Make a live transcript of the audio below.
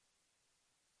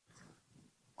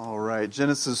All right,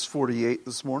 Genesis 48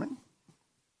 this morning.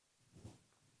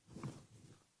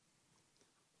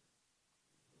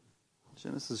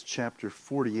 Genesis chapter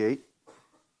 48.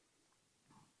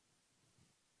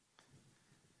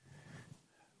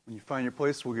 When you find your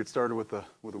place, we'll get started with a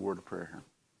word of prayer here.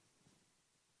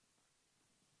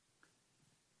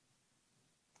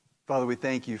 Father, we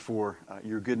thank you for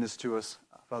your goodness to us.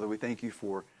 Father, we thank you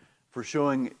for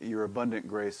showing your abundant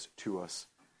grace to us.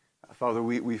 Father,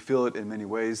 we feel it in many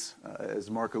ways.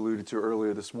 As Mark alluded to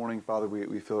earlier this morning, Father,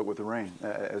 we feel it with the rain.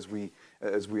 As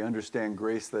we understand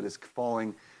grace that is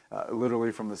falling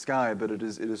literally from the sky, but it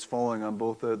is falling on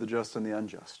both the just and the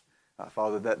unjust.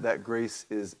 Father, that grace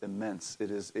is immense.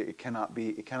 It cannot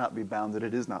be bounded.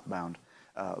 It is not bound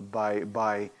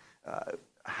by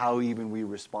how even we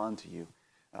respond to you.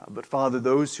 But Father,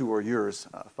 those who are yours,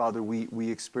 Father, we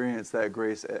experience that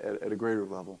grace at a greater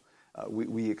level.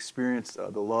 We experience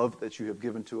the love that you have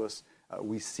given to us.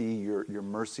 We see your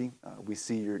mercy. We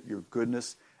see your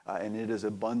goodness, and it is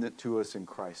abundant to us in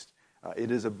Christ.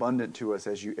 It is abundant to us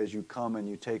as you come and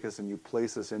you take us and you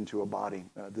place us into a body.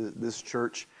 This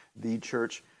church, the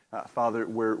church, Father,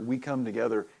 where we come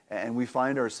together and we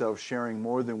find ourselves sharing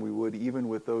more than we would even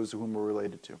with those whom we're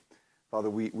related to. Father,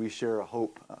 we share a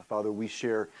hope. Father, we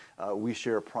share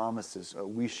promises.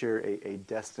 We share a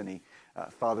destiny.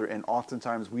 Father, and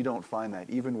oftentimes we don't find that,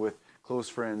 even with close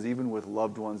friends, even with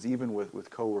loved ones, even with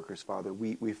coworkers, Father.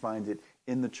 We find it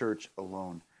in the church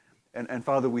alone. And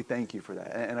Father, we thank you for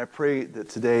that. And I pray that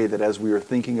today, that as we are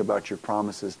thinking about your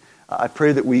promises, I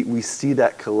pray that we see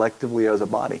that collectively as a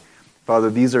body.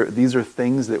 Father, these are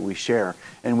things that we share.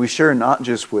 And we share not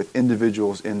just with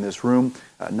individuals in this room,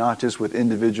 not just with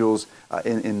individuals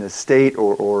in the state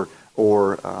or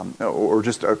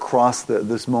just across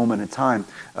this moment in time,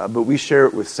 but we share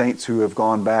it with saints who have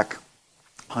gone back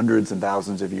hundreds and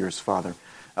thousands of years, Father.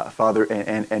 Father,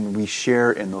 and we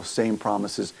share in those same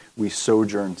promises. We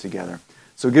sojourn together.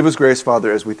 So give us grace,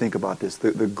 Father, as we think about this,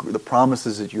 the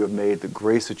promises that you have made, the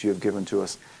grace that you have given to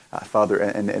us, Father,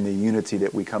 and the unity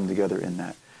that we come together in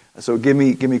that. So give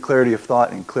me clarity of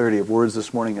thought and clarity of words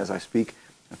this morning as I speak.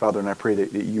 And Father, and I pray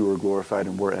that you are glorified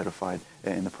and we're edified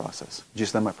in the process. In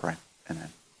Jesus' name I pray. Amen.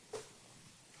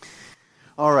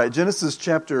 All right, Genesis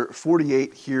chapter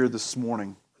 48 here this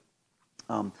morning.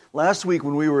 Last week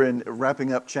when we were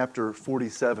wrapping up chapter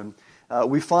 47,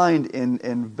 we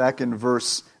find back in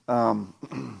verse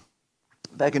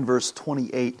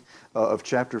 28 of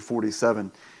chapter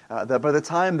 47 that by the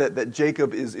time that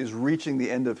Jacob is reaching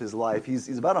the end of his life,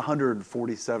 he's about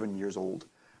 147 years old.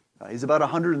 He's about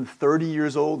 130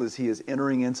 years old as he is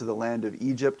entering into the land of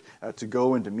Egypt to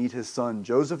go and to meet his son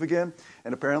Joseph again.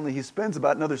 And apparently he spends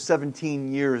about another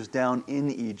 17 years down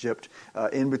in Egypt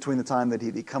in between the time that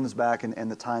he comes back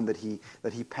and the time that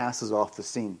he passes off the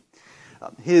scene.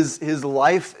 His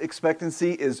life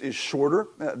expectancy is shorter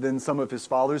than some of his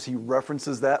fathers. He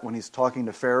references that when he's talking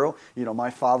to Pharaoh. You know, my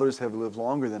fathers have lived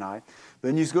longer than I.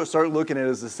 Then you start looking at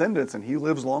his descendants, and he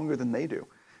lives longer than they do.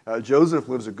 Joseph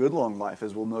lives a good long life,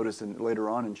 as we'll notice later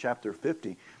on in chapter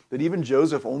 50, that even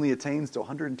Joseph only attains to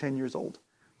 110 years old.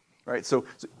 Right? So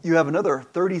you have another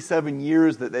 37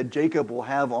 years that Jacob will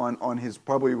have on his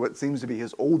probably what seems to be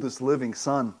his oldest living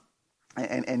son,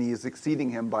 and he is exceeding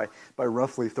him by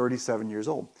roughly 37 years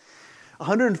old.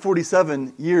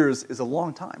 147 years is a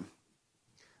long time.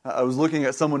 I was looking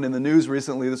at someone in the news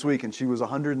recently this week, and she was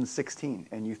 116,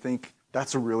 and you think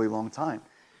that's a really long time.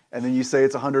 And then you say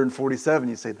it's 147.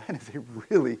 You say that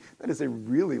is a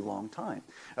really long time.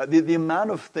 The amount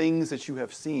of things that you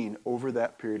have seen over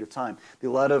that period of time, the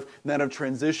amount of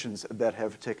transitions that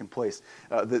have taken place,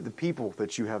 the people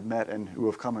that you have met and who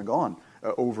have come and gone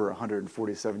over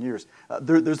 147 years.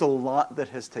 There's a lot that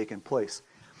has taken place,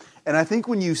 and I think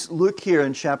when you look here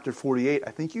in chapter 48,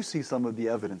 I think you see some of the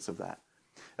evidence of that.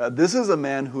 This is a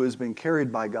man who has been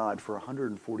carried by God for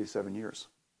 147 years,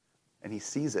 and he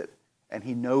sees it. And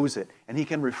he knows it, and he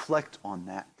can reflect on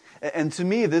that. And to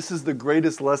me, this is the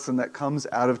greatest lesson that comes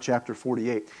out of chapter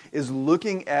 48, is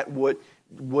looking at what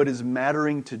is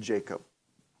mattering to Jacob.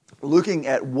 Looking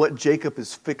at what Jacob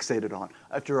is fixated on.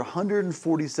 After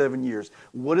 147 years,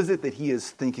 what is it that he is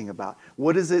thinking about?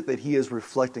 What is it that he is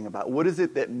reflecting about? What is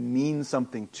it that means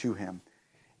something to him?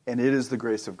 And it is the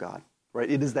grace of God. Right?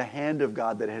 It is the hand of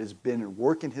God that has been at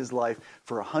work in his life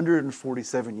for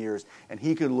 147 years. And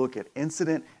he can look at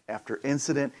incident after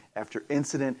incident after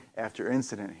incident after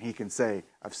incident. And he can say,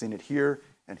 I've seen it here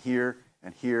and here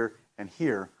and here and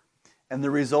here. And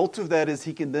the result of that is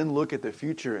he can then look at the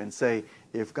future and say,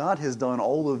 if God has done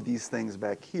all of these things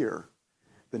back here,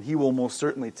 then he will most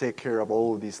certainly take care of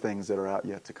all of these things that are out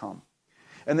yet to come.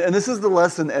 And this is the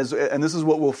lesson, and this is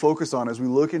what we'll focus on as we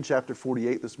look in chapter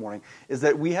 48 this morning, is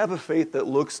that we have a faith that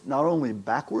looks not only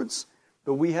backwards,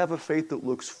 but we have a faith that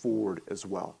looks forward as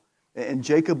well. And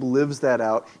Jacob lives that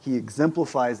out. He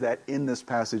exemplifies that in this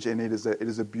passage, and it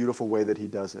is a beautiful way that he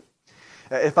does it.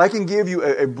 If I can give you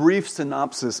a brief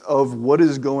synopsis of what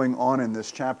is going on in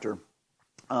this chapter,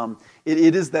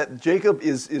 it is that Jacob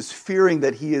is fearing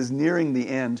that he is nearing the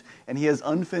end, and he has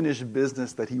unfinished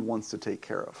business that he wants to take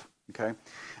care of. Okay,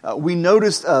 we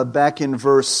noticed back in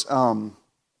verse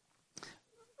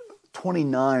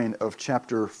 29 of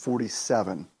chapter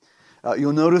 47,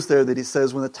 you'll notice there that he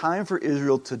says, when the time for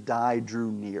Israel to die drew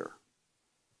near.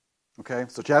 Okay,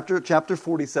 so chapter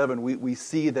 47, we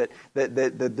see that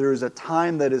there is a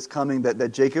time that is coming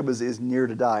that Jacob is near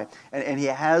to die, and he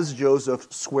has Joseph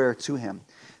swear to him.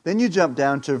 Then you jump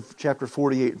down to chapter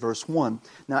 48, verse 1.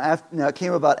 Now it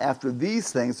came about after these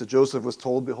things that Joseph was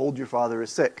told, behold, your father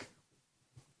is sick.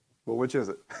 Well, which is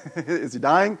it? Is he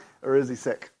dying or is he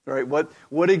sick? Right?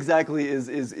 What exactly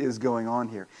is going on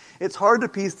here? It's hard to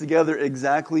piece together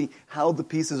exactly how the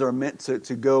pieces are meant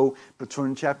to go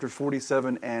between chapter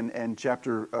 47 and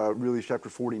chapter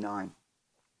 49.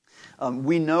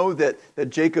 We know that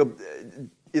Jacob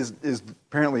is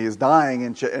apparently dying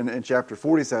in chapter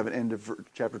 47, end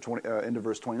of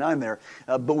verse 29 there.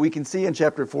 But we can see in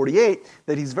chapter 48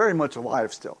 that he's very much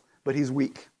alive still, but he's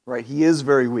weak. Right, he is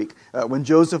very weak. When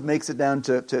Joseph makes it down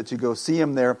to go see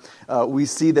him there, we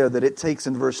see there that it takes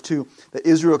in verse 2 that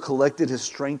Israel collected his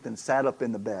strength and sat up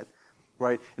in the bed.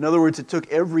 Right? In other words, it took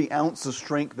every ounce of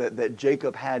strength that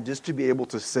Jacob had just to be able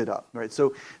to sit up. Right?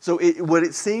 So what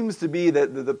it seems to be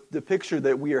that the picture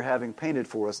that we are having painted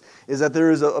for us is that there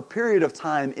is a period of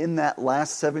time in that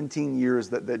last 17 years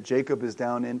that Jacob is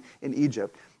down in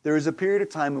Egypt. There is a period of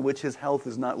time in which his health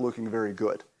is not looking very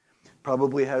good.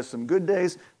 Probably has some good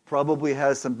days, probably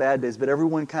has some bad days, but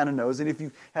everyone kind of knows. And if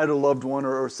you've had a loved one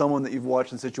or someone that you've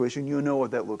watched in a situation, you know what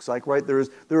that looks like, right? There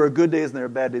are good days and there are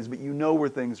bad days, but you know where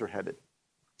things are headed.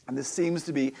 And this seems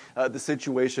to be the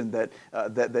situation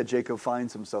that Jacob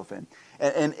finds himself in.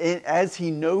 And as he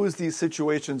knows these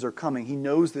situations are coming, he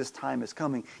knows this time is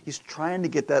coming, he's trying to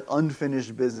get that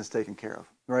unfinished business taken care of.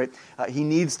 Right? He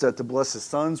needs to bless his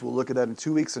sons. We'll look at that in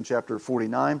 2 weeks in chapter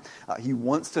 49. He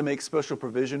wants to make special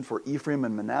provision for Ephraim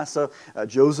and Manasseh,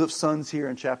 Joseph's sons here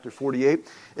in chapter 48.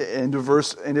 End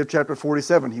of chapter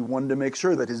 47, he wanted to make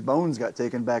sure that his bones got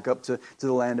taken back up to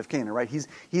the land of Canaan. Right?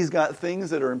 He's got things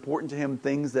that are important to him,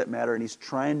 things that matter, and he's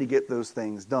trying to get those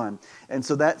things done. And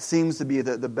so that seems to be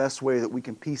the best way that we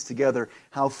can piece together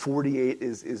how 48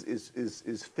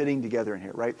 is fitting together in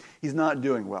here. Right? He's not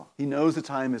doing well. He knows the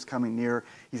time is coming near.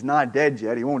 He's not dead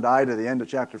yet. He won't die to the end of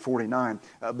chapter 49.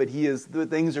 But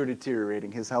things are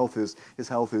deteriorating. His health is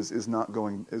not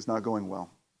going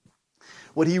well.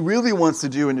 What he really wants to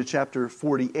do into chapter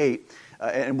 48,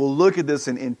 and we'll look at this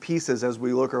in pieces as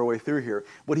we look our way through here.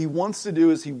 What he wants to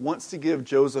do is he wants to give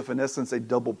Joseph, in essence, a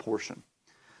double portion.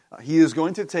 He is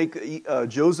going to take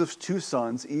Joseph's two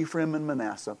sons, Ephraim and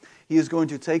Manasseh. He is going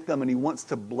to take them and he wants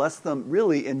to bless them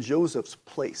really in Joseph's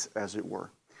place, as it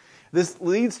were. This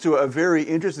leads to a very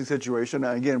interesting situation.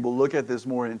 Now, again, we'll look at this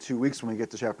more in 2 weeks when we get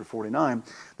to chapter 49.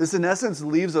 This, in essence,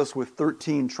 leaves us with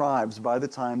 13 tribes by the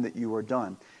time that you are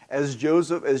done. As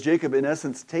Jacob, in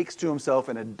essence, takes to himself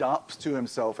and adopts to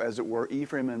himself, as it were,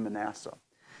 Ephraim and Manasseh.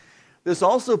 This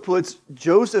also puts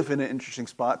Joseph in an interesting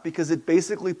spot because it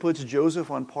basically puts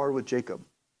Joseph on par with Jacob.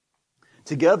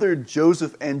 Together,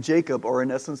 Joseph and Jacob are, in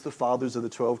essence, the fathers of the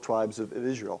 12 tribes of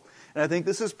Israel. And I think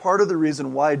this is part of the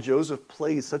reason why Joseph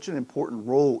plays such an important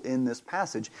role in this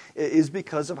passage, is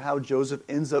because of how Joseph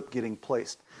ends up getting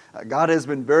placed. God has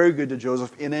been very good to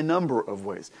Joseph in a number of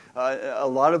ways. A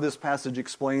lot of this passage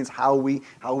explains how we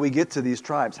get to these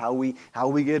tribes, how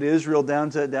we get Israel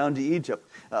down to Egypt.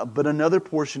 But another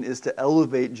portion is to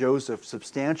elevate Joseph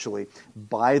substantially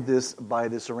by this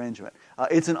arrangement.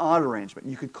 It's an odd arrangement.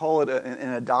 You could call it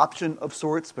an adoption of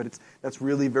sorts, but that's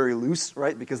really very loose,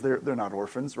 right? Because they're not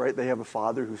orphans, right? They have a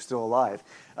father who's still alive.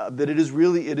 But it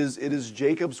is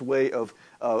Jacob's way of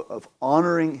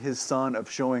honoring his son, of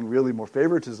showing really more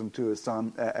favoritism to his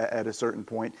son at a certain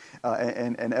point,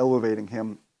 and elevating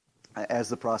him as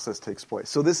the process takes place.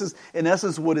 So this is, in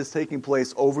essence, what is taking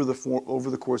place over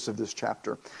the course of this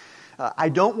chapter. I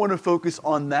don't want to focus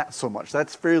on that so much.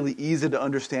 That's fairly easy to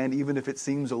understand, even if it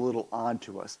seems a little odd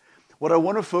to us. What I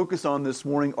want to focus on this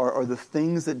morning are the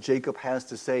things that Jacob has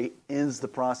to say as the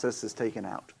process is taken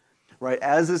out. Right?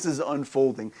 As this is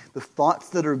unfolding, the thoughts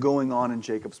that are going on in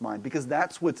Jacob's mind, because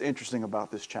that's what's interesting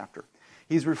about this chapter.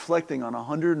 He's reflecting on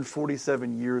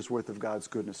 147 years worth of God's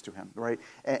goodness to him, right?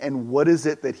 And what is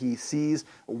it that he sees?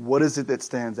 What is it that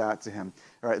stands out to him?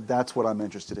 All right, that's what I'm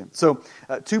interested in. So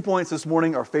 2 points this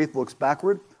morning. Our faith looks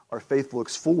backward. Our faith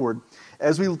looks forward.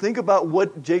 As we think about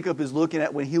what Jacob is looking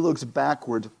at when he looks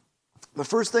backward, the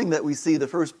first thing that we see, the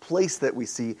first place that we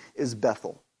see is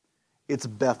Bethel. It's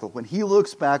Bethel. When he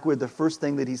looks backward, the first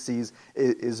thing that he sees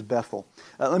is Bethel.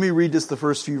 Let me read just the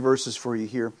first few verses for you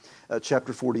here,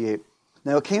 chapter 48.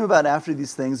 Now it came about after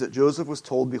these things that Joseph was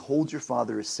told, "Behold, your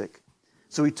father is sick."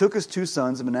 So he took his 2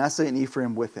 sons, Manasseh and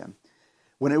Ephraim, with him.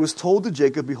 When it was told to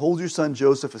Jacob, "Behold, your son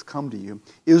Joseph has come to you,"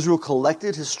 Israel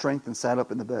collected his strength and sat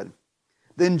up in the bed.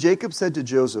 Then Jacob said to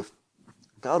Joseph,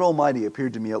 "God Almighty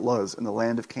appeared to me at Luz in the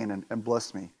land of Canaan and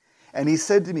blessed me. And he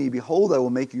said to me, Behold, I will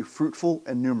make you fruitful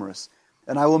and numerous,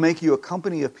 and I will make you a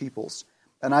company of peoples,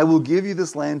 and I will give you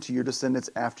this land to your descendants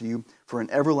after you for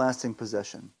an everlasting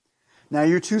possession. Now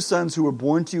your 2 sons who were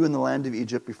born to you in the land of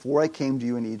Egypt before I came to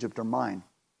you in Egypt are mine.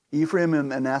 Ephraim and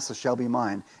Manasseh shall be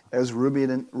mine, as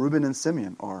Reuben and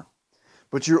Simeon are.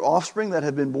 But your offspring that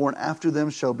have been born after them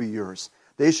shall be yours.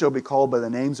 They shall be called by the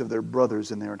names of their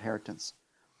brothers in their inheritance.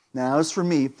 Now as for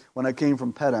me, when I came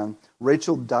from Paddan,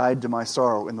 Rachel died to my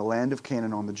sorrow in the land of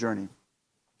Canaan on the journey,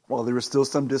 while there was still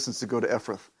some distance to go to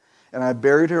Ephrath. And I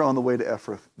buried her on the way to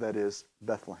Ephrath, that is,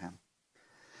 Bethlehem."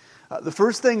 The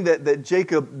first thing that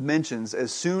Jacob mentions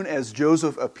as soon as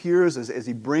Joseph appears, as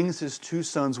he brings his 2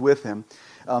 sons with him,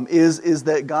 is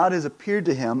that God has appeared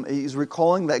to him. He's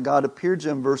recalling that God appeared to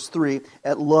him, verse 3,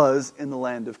 at Luz in the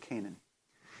land of Canaan.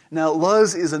 Now,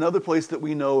 Luz is another place that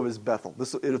we know of as Bethel.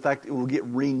 In fact, it will get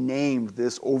renamed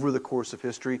this over the course of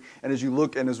history. And as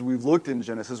we've looked in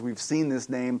Genesis, we've seen this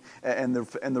name and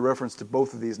the reference to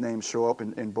both of these names show up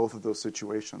in both of those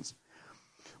situations.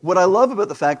 What I love about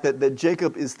the fact that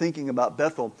Jacob is thinking about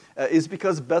Bethel is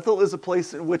because Bethel is a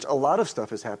place in which a lot of stuff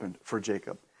has happened for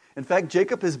Jacob. In fact,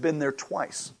 Jacob has been there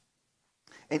twice.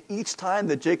 And each time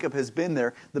that Jacob has been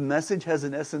there, the message has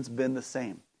in essence been the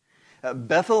same.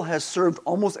 Bethel has served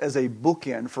almost as a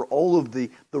bookend for all of the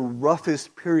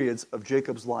roughest periods of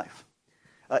Jacob's life.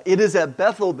 It is at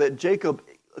Bethel that Jacob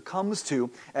comes to,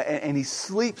 and he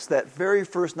sleeps that very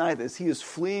first night as he is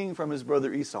fleeing from his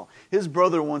brother Esau. His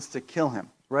brother wants to kill him,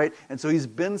 right? And so he's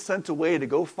been sent away to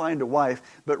go find a wife,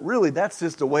 but really that's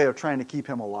just a way of trying to keep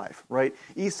him alive, right?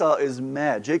 Esau is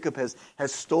mad. Jacob has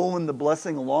stolen the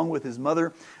blessing along with his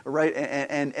mother, right?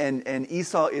 And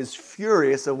Esau is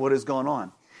furious at what has gone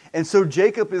on. And so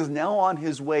Jacob is now on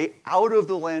his way out of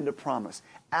the land of promise,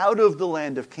 out of the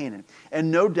land of Canaan.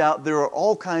 And no doubt there are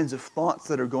all kinds of thoughts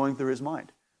that are going through his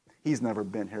mind. He's never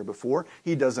been here before.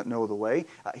 He doesn't know the way.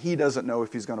 He doesn't know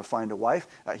if he's going to find a wife.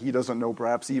 He doesn't know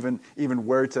perhaps even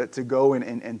where to go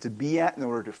and to be at in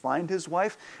order to find his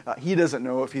wife. He doesn't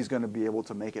know if he's going to be able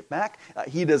to make it back.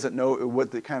 He doesn't know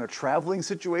what the kind of traveling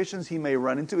situations he may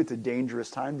run into. It's a dangerous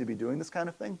time to be doing this kind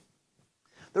of thing.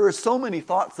 There are so many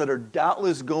thoughts that are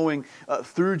doubtless going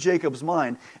through Jacob's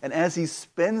mind. And as he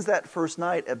spends that first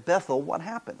night at Bethel, what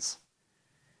happens?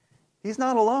 He's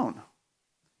not alone.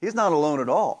 He's not alone at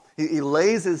all. He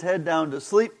lays his head down to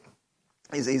sleep.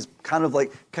 He's kind of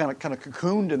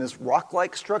cocooned in this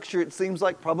rock-like structure, it seems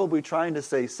like, probably trying to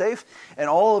stay safe. And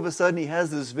all of a sudden he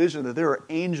has this vision that there are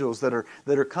angels that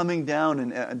are coming down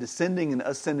and descending and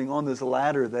ascending on this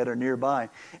ladder that are nearby.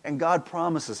 And God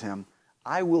promises him,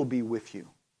 I will be with you.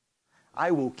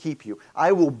 I will keep you.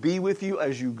 I will be with you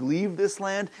as you leave this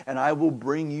land, and I will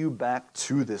bring you back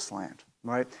to this land.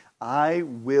 Right? I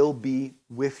will be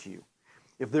with you.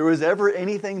 If there was ever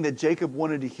anything that Jacob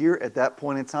wanted to hear at that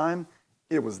point in time,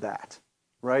 it was that.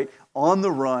 Right? On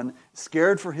the run,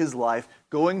 scared for his life,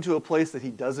 going to a place that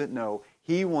he doesn't know,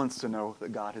 he wants to know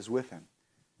that God is with him.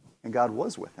 And God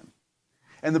was with him.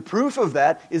 And the proof of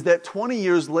that is that 20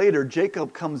 years later,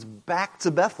 Jacob comes back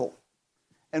to Bethel.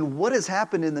 And what has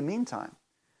happened in the meantime?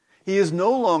 He is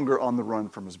no longer on the run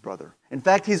from his brother. In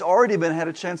fact, he's already had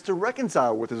a chance to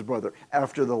reconcile with his brother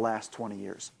after the last 20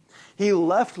 years. He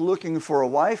left looking for a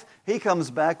wife. He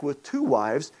comes back with 2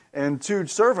 wives and 2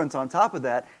 servants on top of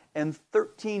that, and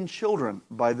 13 children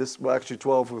by this, well, actually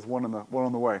 12 with one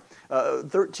on the way.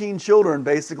 13 children,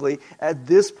 basically, at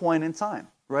this point in time,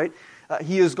 right?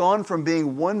 He has gone from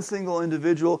being one single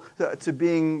individual to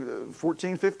being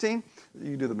 14, 15.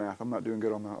 You do the math. I'm not doing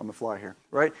good on the fly here,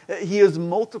 right? He has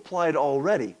multiplied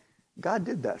already. God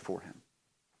did that for him.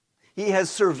 He has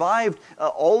survived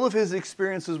all of his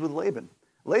experiences with Laban.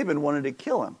 Laban wanted to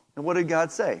kill him. And what did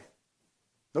God say?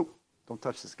 Nope, don't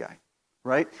touch this guy,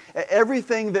 right?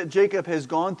 Everything that Jacob has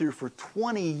gone through for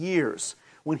 20 years,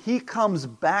 when he comes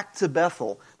back to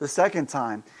Bethel the second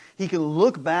time, he can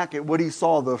look back at what he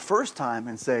saw the first time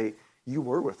and say, you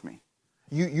were with me.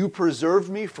 You preserved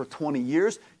me for 20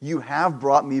 years. You have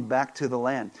brought me back to the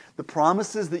land. The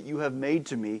promises that you have made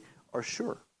to me are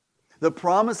sure. The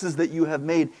promises that you have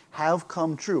made have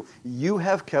come true. You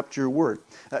have kept your word.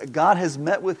 God has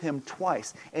met with him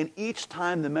twice, and each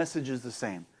time the message is the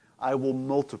same. I will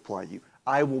multiply you.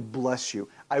 I will bless you.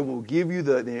 I will give you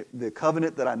the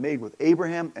covenant that I made with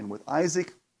Abraham and with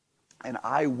Isaac, and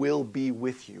I will be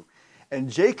with you. And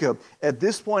Jacob, at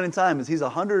this point in time, as he's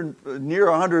near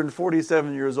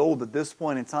 147 years old at this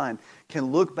point in time,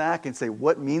 can look back and say,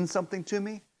 what means something to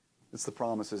me? It's the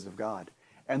promises of God.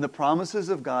 And the promises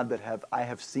of God that I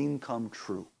have seen come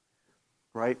true.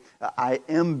 Right? I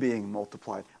am being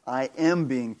multiplied. I am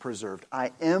being preserved.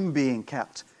 I am being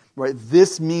kept. Right?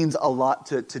 This means a lot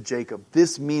to Jacob.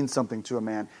 This means something to a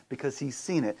man because he's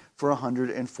seen it for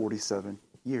 147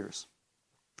 years.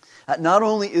 Not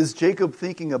only is Jacob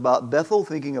thinking about Bethel,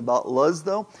 thinking about Luz,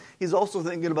 though, he's also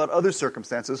thinking about other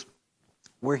circumstances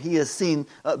where he has seen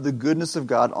the goodness of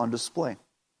God on display.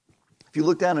 If you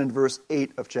look down in verse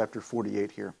 8 of chapter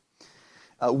 48 here.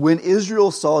 When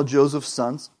Israel saw Joseph's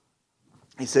sons,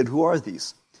 he said, who are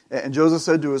these? And Joseph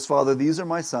said to his father, these are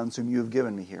my sons whom you have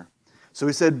given me here. So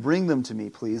he said, bring them to me,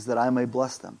 please, that I may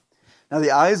bless them. Now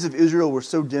the eyes of Israel were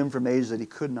so dim from age that he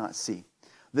could not see.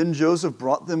 Then Joseph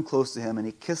brought them close to him, and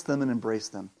he kissed them and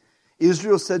embraced them.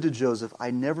 Israel said to Joseph,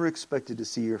 I never expected to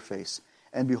see your face,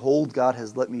 and behold, God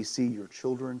has let me see your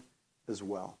children as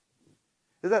well.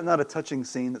 Is that not a touching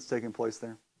scene that's taking place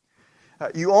there?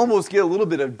 You almost get a little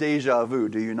bit of deja vu,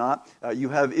 do you not? You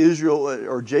have Israel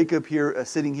or Jacob here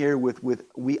sitting here with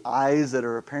eyes that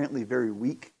are apparently very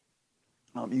weak.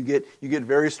 You get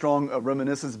very strong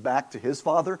reminiscence back to his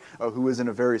father, who is in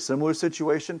a very similar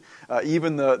situation.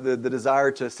 Even the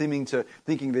desire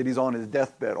thinking that he's on his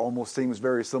deathbed almost seems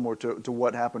very similar to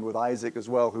what happened with Isaac as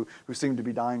well, who seemed to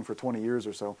be dying for 20 years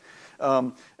or so.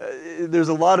 There's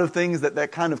a lot of things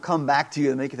that kind of come back to you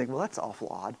and make you think, well, that's awful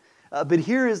odd. But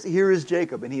here is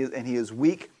Jacob, and he is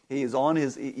weak. He is on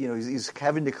his, he's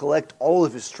having to collect all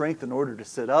of his strength in order to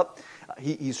sit up.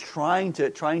 He's trying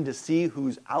to see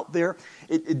who's out there.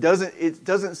 It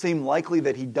doesn't seem likely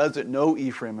that he doesn't know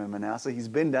Ephraim and Manasseh. He's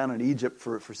been down in Egypt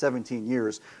for 17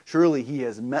 years. Surely he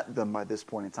has met them by this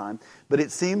point in time. But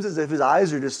it seems as if his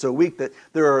eyes are just so weak that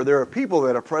there are people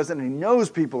that are present, and he knows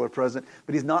people are present,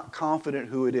 but he's not confident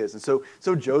who it is. And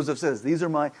so Joseph says, these are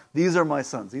my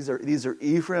sons. These are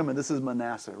Ephraim and this is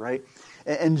Manasseh, right?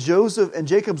 And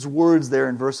Jacob's words there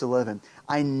in verse 11,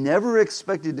 I never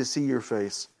expected to see your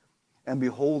face, and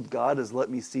behold, God has let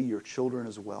me see your children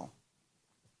as well.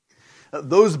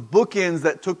 Those bookends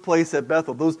that took place at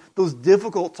Bethel, those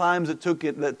difficult times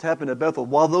that happened at Bethel,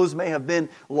 while those may have been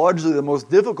largely the most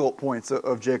difficult points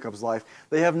of Jacob's life,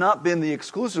 they have not been the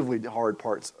exclusively hard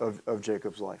parts of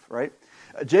Jacob's life, right?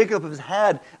 Jacob has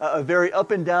had a very up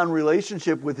and down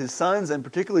relationship with his sons, and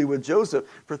particularly with Joseph,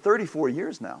 for 34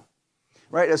 years now.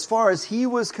 Right, as far as he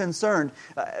was concerned,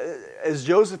 as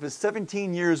Joseph is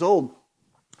 17 years old,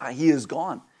 he is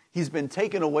gone. He's been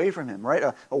taken away from him,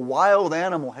 right? A wild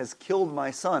animal has killed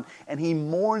my son, and he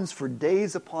mourns for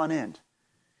days upon end.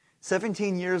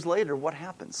 17 years later, what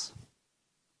happens?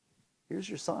 Here's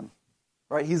your son,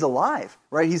 right? He's alive,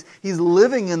 right? He's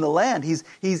living in the land. He's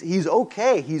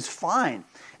okay. He's fine.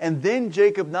 And then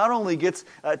Jacob not only gets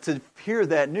to hear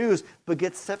that news, but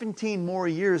gets 17 more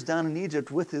years down in Egypt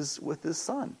with his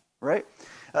son, right?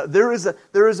 There is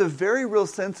a very real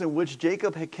sense in which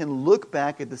Jacob can look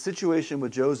back at the situation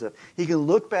with Joseph. He can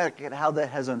look back at how that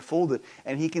has unfolded,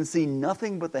 and he can see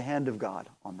nothing but the hand of God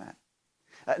on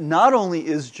that. Not only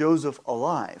is Joseph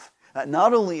alive,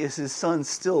 not only is his son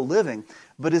still living,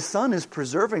 but his son is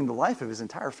preserving the life of his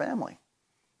entire family.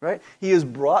 Right? He has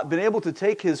been able to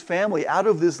take his family out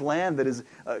of this land that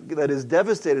is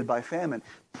devastated by famine,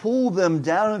 pull them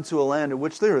down into a land in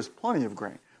which there is plenty of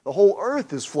grain. The whole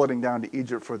earth is flooding down to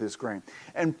Egypt for this grain,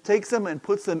 and takes them and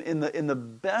puts them in the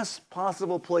best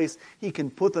possible place he can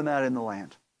put them at in the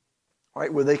land,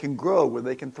 right? Where they can grow, where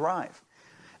they can thrive.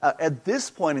 At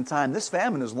this point in time, this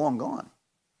famine is long gone.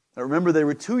 Now remember, they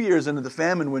were 2 years into the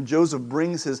famine when Joseph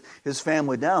brings his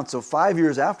family down. So 5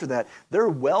 years after that, they're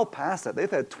well past that. They've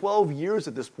had 12 years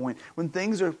at this point when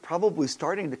things are probably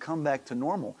starting to come back to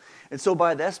normal. And so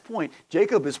by this point,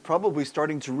 Jacob is probably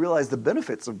starting to realize the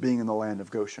benefits of being in the land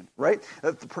of Goshen, right?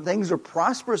 Things are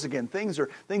prosperous again. Things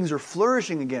are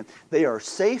flourishing again. They are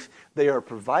safe. They are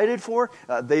provided for.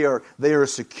 They are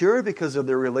secure because of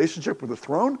their relationship with the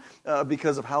throne,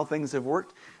 because of how things have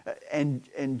worked.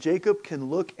 And Jacob can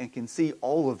look and can see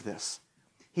all of this.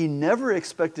 He never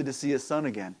expected to see his son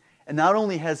again. And not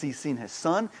only has he seen his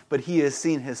son, but he has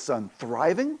seen his son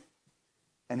thriving,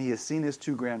 and he has seen his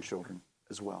 2 grandchildren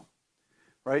as well.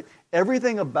 Right?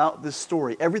 Everything about this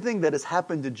story, everything that has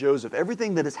happened to Joseph,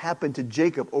 everything that has happened to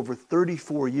Jacob over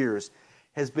 34 years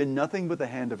has been nothing but the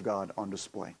hand of God on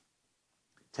display.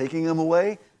 Taking him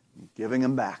away, giving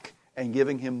him back, and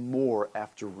giving him more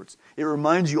afterwards. It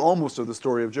reminds you almost of the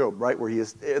story of Job, right? Where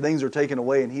things are taken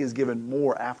away and he is given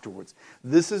more afterwards.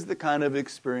 This is the kind of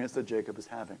experience that Jacob is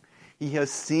having. He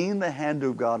has seen the hand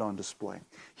of God on display.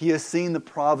 He has seen the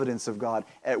providence of God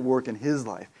at work in his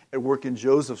life, at work in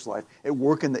Joseph's life, at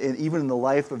work even in the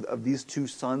life of these 2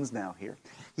 sons now here.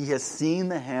 He has seen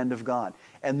the hand of God.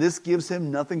 And this gives him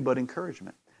nothing but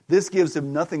encouragement. This gives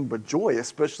him nothing but joy,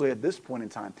 especially at this point in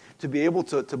time, to be able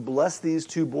to bless these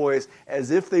 2 boys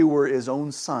as if they were his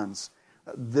own sons.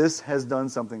 This has done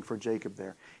something for Jacob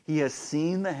there. He has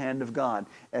seen the hand of God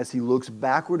as he looks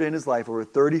backward in his life over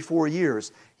 34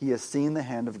 years. He has seen the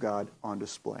hand of God on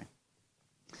display.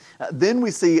 Then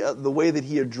we see the way that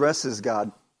he addresses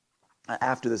God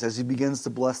after this, as he begins to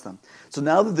bless them. So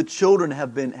now that the children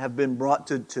have been brought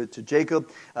to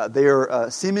Jacob, they are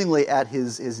seemingly at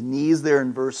his knees there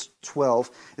in verse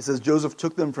 12. It says, Joseph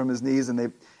took them from his knees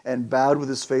and bowed with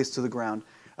his face to the ground.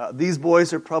 These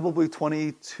boys are probably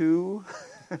 22.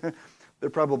 They're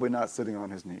probably not sitting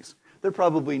on his knees. They're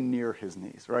probably near his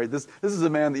knees, right? This is a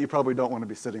man that you probably don't want to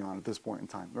be sitting on at this point in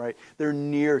time, right? They're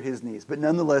near his knees. But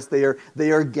nonetheless, they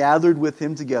are gathered with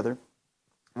him together.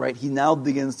 Right, he now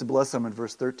begins to bless them in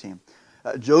verse 13.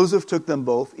 Joseph took them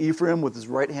both, Ephraim with his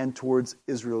right hand towards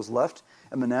Israel's left,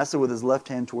 and Manasseh with his left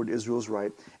hand toward Israel's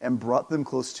right, and brought them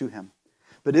close to him.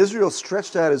 But Israel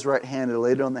stretched out his right hand and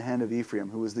laid it on the hand of Ephraim,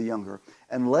 who was the younger,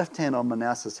 and left hand on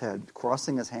Manasseh's head,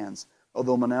 crossing his hands,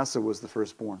 although Manasseh was the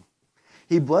firstborn.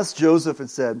 He blessed Joseph and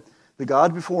said, "The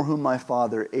God before whom my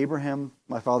fathers Abraham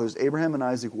and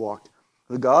Isaac walked,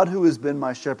 the God who has been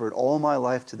my shepherd all my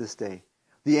life to this day,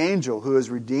 the angel who has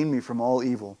redeemed me from all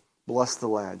evil, bless the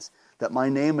lads, that my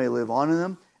name may live on in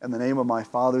them, and the name of my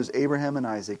fathers Abraham and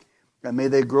Isaac, and may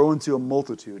they grow into a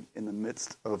multitude in the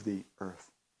midst of the earth."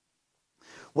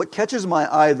 What catches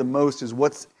my eye the most is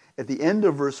what's at the end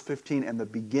of verse 15 and the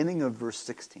beginning of verse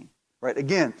 16. Right?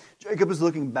 Again, Jacob is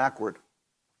looking backward.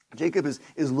 Jacob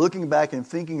is looking back and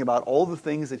thinking about all the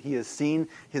things that he has seen,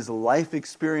 his life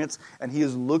experience, and he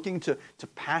is looking to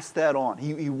pass that on.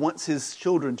 He wants his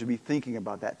children to be thinking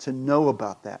about that, to know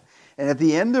about that. And at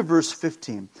the end of verse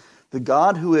 15, the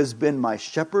God who has been my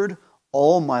shepherd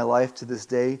all my life to this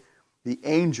day, the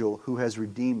angel who has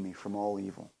redeemed me from all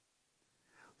evil.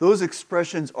 Those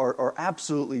expressions are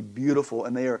absolutely beautiful,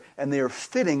 and they are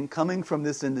fitting coming from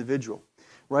this individual.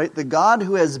 Right? The God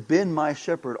who has been my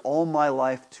shepherd all my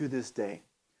life to this day.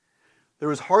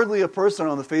 There is hardly a person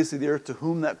on the face of the earth to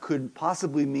whom that could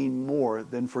possibly mean more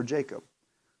than for Jacob,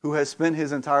 who has spent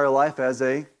his entire life as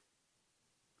a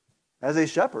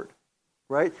shepherd.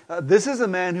 Right? This is a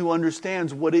man who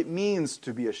understands what it means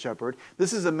to be a shepherd.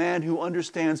 This is a man who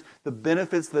understands the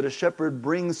benefits that a shepherd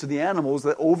brings to the animals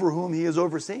that over whom he is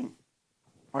overseeing.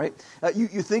 Right?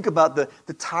 You think about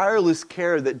the tireless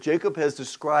care that Jacob has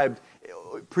described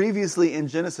previously in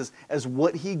Genesis as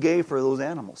what he gave for those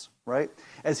animals, right?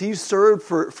 As he served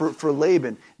for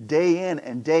Laban day in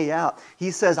and day out,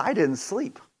 he says, I didn't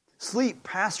sleep. Sleep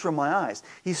passed from my eyes.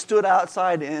 He stood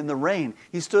outside in the rain.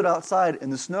 He stood outside in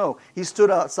the snow. He stood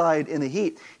outside in the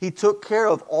heat. He took care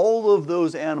of all of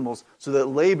those animals so that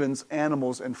Laban's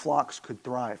animals and flocks could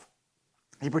thrive.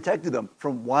 He protected them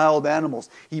from wild animals.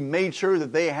 He made sure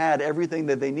that they had everything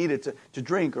that they needed to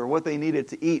drink or what they needed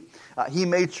to eat. He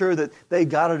made sure that they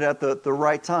got it at the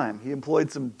right time. He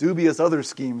employed some dubious other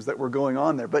schemes that were going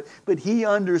on there. But he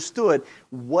understood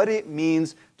what it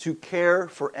means to care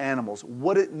for animals,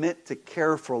 what it meant to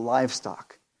care for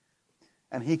livestock.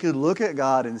 And he could look at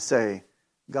God and say,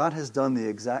 God has done the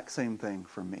exact same thing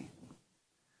for me.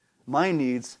 My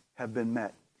needs have been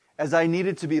met. As I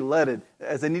needed to be led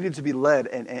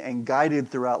and guided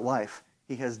throughout life,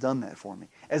 He has done that for me.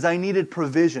 As I needed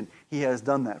provision, He has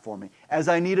done that for me. As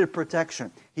I needed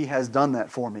protection, He has done that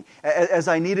for me. As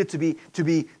I needed to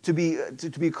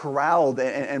be corralled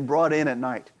and brought in at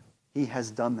night, He has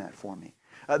done that for me.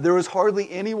 There was hardly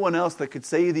anyone else that could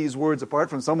say these words apart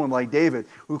from someone like David,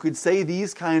 who could say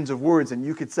these kinds of words, and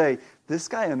you could say, this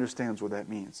guy understands what that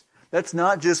means. That's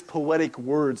not just poetic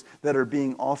words that are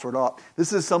being offered up.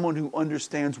 This is someone who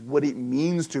understands what it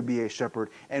means to be a shepherd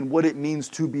and what it means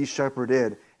to be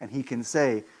shepherded. And he can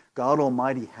say, God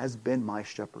Almighty has been my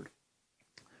shepherd.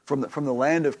 From the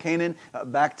land of Canaan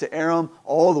back to Aram,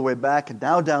 all the way back and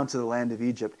now down to the land of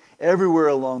Egypt. Everywhere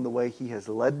along the way, He has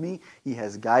led me, He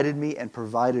has guided me and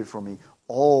provided for me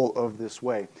all of this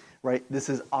way. right? This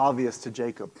is obvious to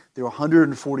Jacob. There are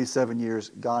 147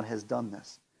 years God has done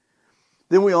this.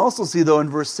 Then we also see, though, in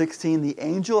verse 16, the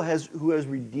angel who has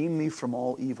redeemed me from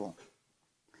all evil.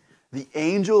 The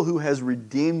angel who has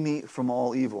redeemed me from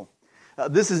all evil.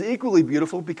 This is equally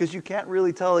beautiful because you can't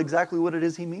really tell exactly what it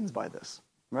is he means by this,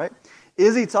 right?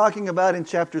 Is he talking about in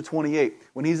chapter 28,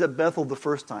 when he's at Bethel the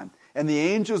first time, and the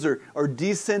angels are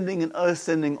descending and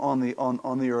ascending on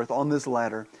the earth, on this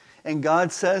ladder, and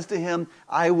God says to him,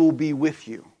 I will be with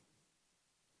you.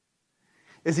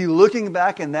 Is he looking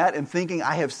back in that and thinking,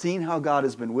 I have seen how God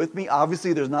has been with me?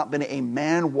 Obviously, there's not been a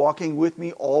man walking with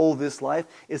me all this life.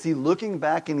 Is he looking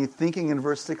back and he thinking in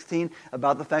verse 16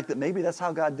 about the fact that maybe that's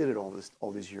how God did it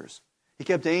all these years? He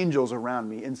kept angels around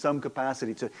me in some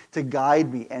capacity to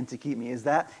guide me and to keep me. Is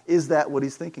that what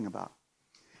he's thinking about?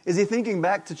 Is he thinking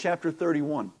back to chapter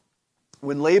 31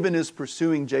 when Laban is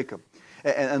pursuing Jacob?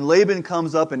 And Laban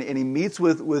comes up and he meets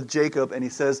with Jacob and he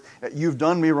says, you've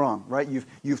done me wrong, right?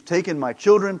 You've taken my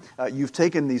children, you've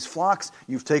taken these flocks,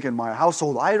 you've taken my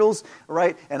household idols,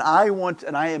 right? And I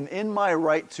am in my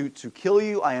right to kill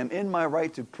you, I am in my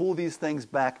right to pull these things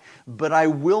back, but I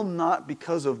will not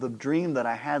because of the dream that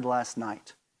I had last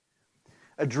night.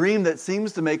 A dream that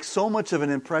seems to make so much of an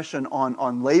impression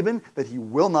on Laban that he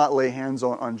will not lay hands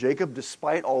on Jacob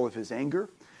despite all of his anger.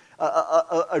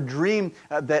 A dream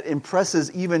that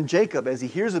impresses even Jacob as he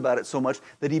hears about it so much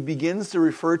that he begins to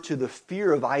refer to the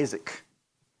fear of Isaac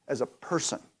as a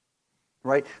person,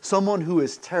 right? Someone who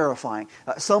is terrifying,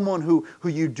 someone who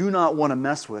you do not want to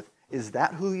mess with. Is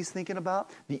that who he's thinking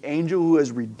about? The angel who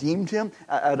has redeemed him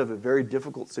out of a very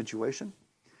difficult situation?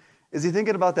 Is he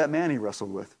thinking about that man he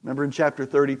wrestled with? Remember in chapter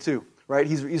 32? Right,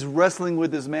 he's wrestling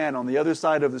with this man on the other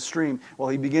side of the stream while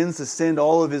he begins to send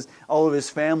all of his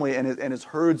family and his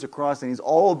herds across, and he's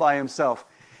all by himself.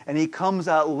 And he comes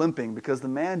out limping because the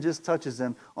man just touches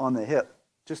him on the hip,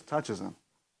 just touches him,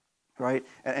 right?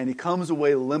 And he comes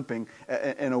away limping,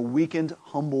 and a weakened,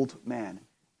 humbled man.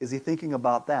 Is he thinking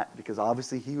about that? Because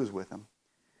obviously he was with him.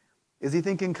 Is he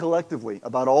thinking collectively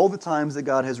about all the times that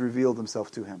God has revealed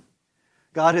himself to him?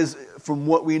 God has, from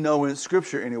what we know in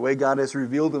Scripture anyway, God has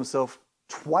revealed himself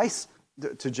twice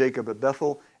to Jacob at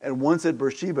Bethel and once at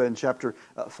Beersheba in chapter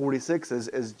 46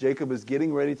 as Jacob is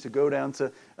getting ready to go down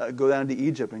to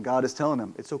Egypt, and God is telling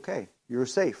him, it's okay, you're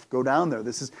safe, go down there.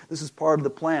 This is part of the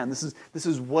plan. This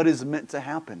is what is meant to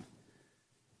happen.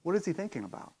 What is he thinking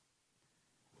about?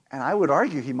 And I would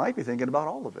argue he might be thinking about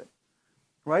all of it,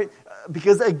 right?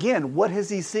 Because again, what has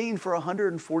he seen for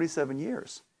 147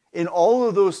 years? In all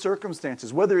of those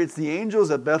circumstances, whether it's the angels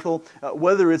at Bethel,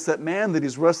 whether it's that man that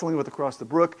he's wrestling with across the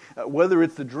brook, whether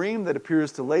it's the dream that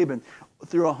appears to Laban,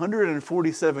 through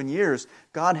 147 years,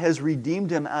 God has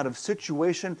redeemed him out of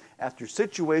situation after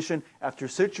situation after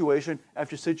situation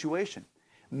after situation,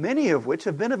 many of which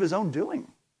have been of his own doing.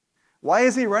 Why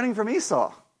is he running from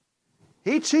Esau?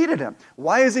 He cheated him.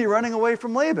 Why is he running away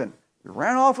from Laban? He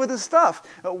ran off with his stuff.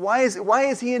 Why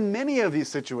is he in many of these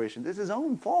situations? It's his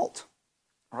own fault.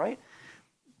 Right?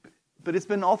 But it's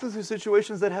been all through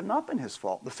situations that have not been his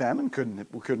fault. The famine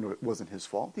wasn't his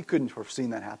fault. He couldn't have seen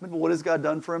that happen. But what has God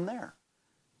done for him there?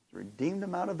 He redeemed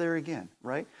him out of there again,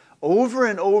 right? Over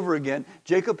and over again,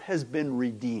 Jacob has been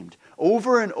redeemed.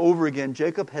 Over and over again,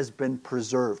 Jacob has been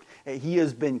preserved. He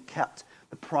has been kept.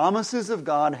 The promises of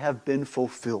God have been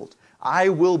fulfilled. I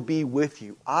will be with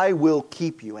you. I will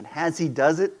keep you. And has he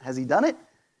done it?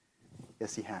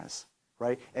 Yes, he has.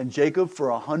 Right? And Jacob,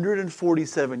 for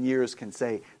 147 years, can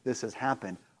say this has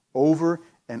happened over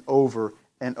and over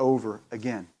and over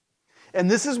again. And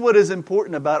this is what is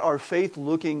important about our faith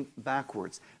looking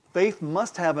backwards. Faith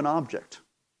must have an object.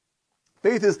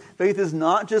 Faith is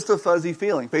not just a fuzzy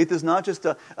feeling. Faith is not just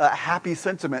a happy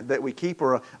sentiment that we keep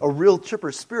or a real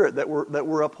chipper spirit that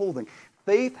we're upholding.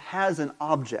 Faith has an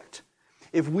object.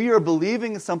 If we are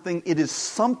believing in something, it is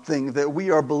something that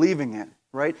we are believing in.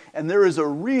 Right? And there is a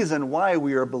reason why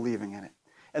we are believing in it.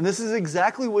 And this is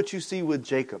exactly what you see with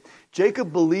Jacob.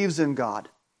 Jacob believes in God,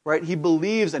 right? He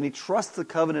believes and he trusts the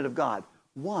covenant of God.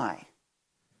 Why?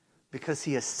 Because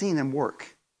he has seen him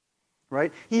work,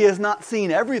 right? He has not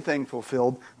seen everything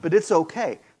fulfilled, but it's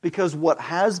okay. Because what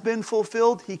has been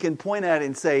fulfilled, he can point at it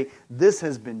and say, this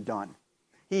has been done.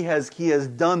 He has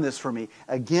done this for me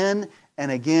again and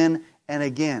again and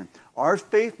again. Our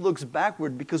faith looks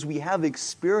backward because we have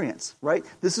experience, right?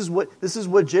 This is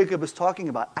what Jacob is talking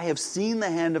about. I have seen the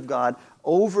hand of God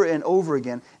over and over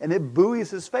again, and it buoys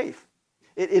his faith.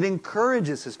 It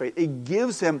encourages his faith. It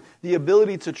gives him the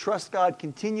ability to trust God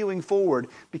continuing forward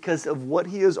because of what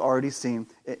he has already seen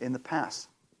in the past.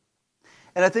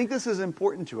 And I think this is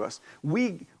important to us.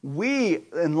 We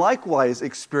and likewise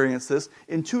experience this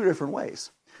in two different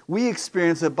ways. We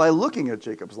experience it by looking at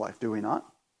Jacob's life, do we not?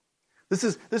 This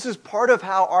is part of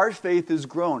how our faith is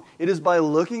grown. It is by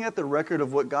looking at the record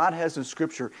of what God has in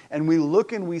Scripture, and we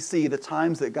look and we see the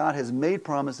times that God has made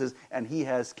promises and He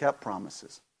has kept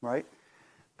promises, right?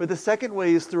 But the second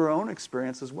way is through our own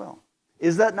experience as well.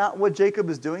 Is that not what Jacob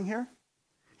is doing here?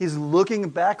 He's looking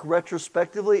back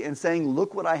retrospectively and saying,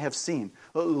 look what I have seen.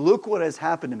 Look what has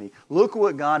happened to me. Look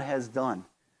what God has done.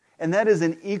 And that is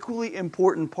an equally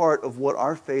important part of what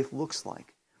our faith looks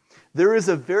like. There is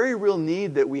a very real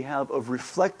need that we have of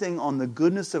reflecting on the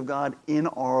goodness of God in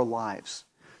our lives.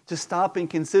 To stop and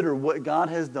consider what God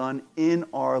has done in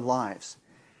our lives.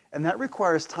 And that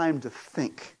requires time to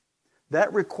think.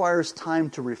 That requires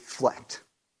time to reflect.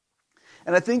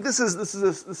 And I think this is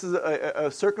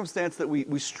a circumstance that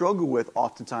we struggle with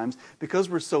oftentimes because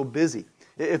we're so busy.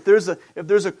 If there's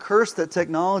a curse that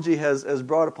technology has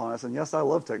brought upon us, and yes, I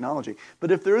love technology,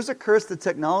 but if there is a curse that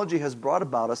technology has brought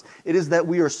about us, it is that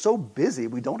we are so busy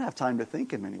we don't have time to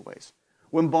think in many ways.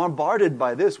 When bombarded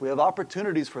by this, we have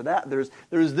opportunities for that. There's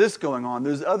this going on,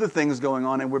 there's other things going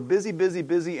on, and we're busy,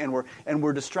 and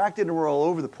we're distracted and we're all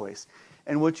over the place.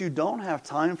 And what you don't have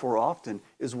time for often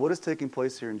is what is taking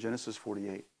place here in Genesis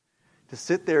 48. To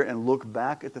sit there and look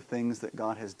back at the things that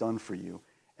God has done for you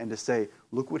and to say,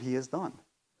 look what He has done.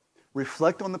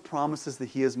 Reflect on the promises that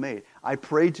He has made. I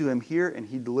prayed to Him here and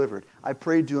He delivered. I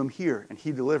prayed to Him here and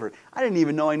He delivered. I didn't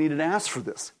even know I needed to ask for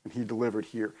this and He delivered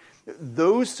here.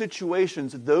 Those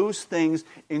situations, those things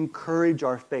encourage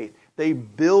our faith. They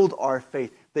build our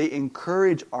faith. They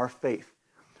encourage our faith.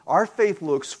 Our faith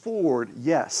looks forward,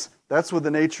 yes. That's with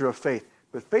the nature of faith.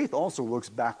 But faith also looks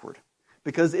backward.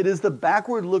 Because it is the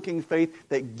backward-looking faith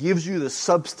that gives you the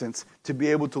substance to be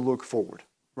able to look forward.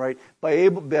 Right?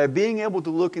 By being able to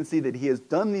look and see that He has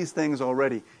done these things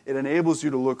already, it enables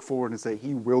you to look forward and say,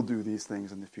 He will do these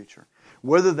things in the future.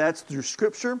 Whether that's through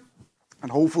Scripture,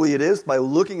 and hopefully it is, by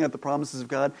looking at the promises of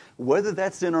God, whether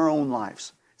that's in our own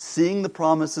lives, seeing the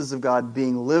promises of God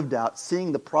being lived out,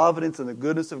 seeing the providence and the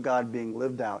goodness of God being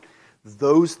lived out,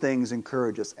 those things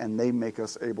encourage us and they make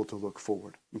us able to look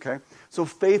forward. Okay? So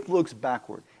faith looks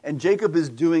backward. And Jacob is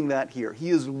doing that here. He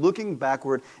is looking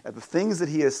backward at the things that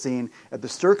he has seen, at the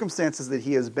circumstances that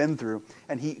he has been through,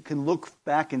 and he can look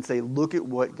back and say, look at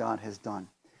what God has done.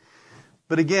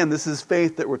 But again, this is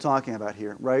faith that we're talking about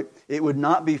here, right? It would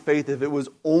not be faith if it was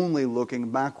only looking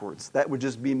backwards. That would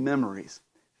just be memories.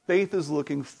 Faith is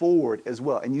looking forward as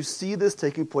well. And you see this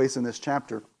taking place in this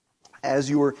chapter as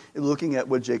you are looking at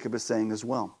what Jacob is saying as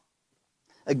well.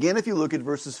 Again, if you look at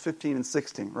verses 15 and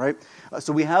 16, right?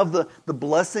 So we have the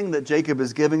blessing that Jacob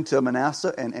is giving to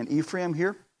Manasseh and Ephraim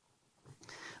here.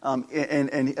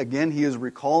 And again, he is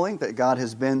recalling that God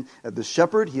has been the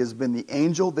shepherd. He has been the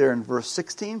angel there in verse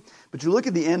 16. But you look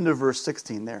at the end of verse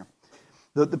 16 there.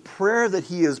 The prayer that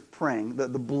he is praying, the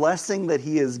blessing that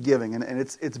he is giving, and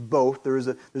it's both. There's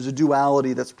a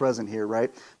duality that's present here,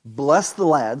 right? Bless the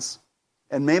lads,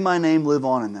 and may my name live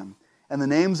on in them, and the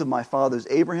names of my fathers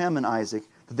Abraham and Isaac,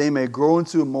 that they may grow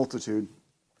into a multitude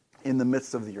in the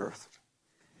midst of the earth.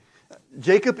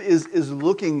 Jacob is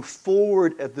looking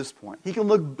forward at this point. He can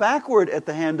look backward at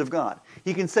the hand of God.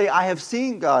 He can say, I have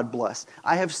seen God bless.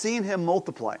 I have seen Him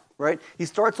multiply, right? He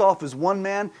starts off as one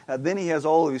man, then he has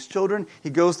all of his children. He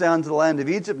goes down to the land of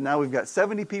Egypt. Now we've got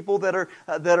 70 people that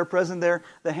are present there.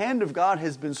 The hand of God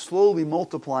has been slowly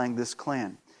multiplying this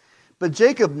clan. But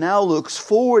Jacob now looks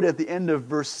forward at the end of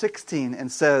verse 16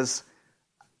 and says,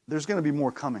 there's going to be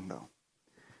more coming though.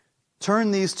 Turn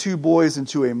these two boys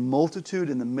into a multitude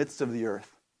in the midst of the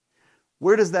earth.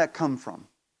 Where does that come from?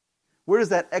 Where does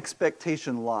that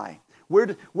expectation lie?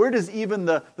 Where does even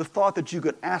the thought that you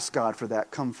could ask God for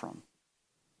that come from?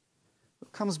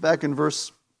 It comes back in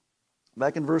verse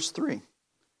 3.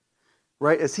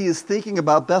 Right? As he is thinking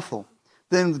about Bethel.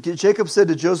 Then Jacob said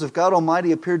to Joseph, God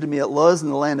Almighty appeared to me at Luz in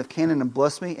the land of Canaan and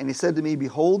blessed me. And he said to me,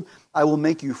 behold, I will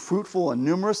make you fruitful and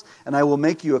numerous, and I will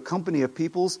make you a company of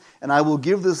peoples, and I will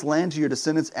give this land to your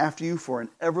descendants after you for an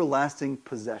everlasting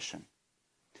possession.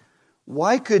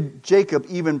 Why could Jacob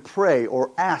even pray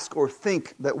or ask or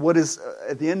think that what is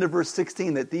at the end of verse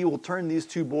 16, that he will turn these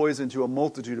two boys into a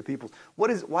multitude of peoples?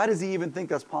 Why does he even think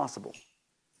that's possible?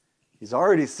 He's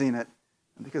already seen it,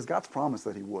 because God's promised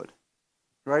that he would.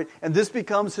 Right? And this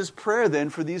becomes his prayer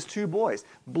then for these two boys.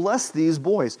 Bless these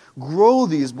boys. Grow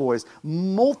these boys.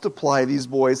 Multiply these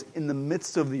boys in the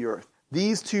midst of the earth.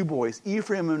 These two boys,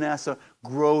 Ephraim and Manasseh,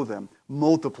 grow them.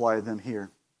 Multiply them here.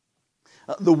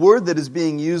 The word that is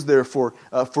being used there for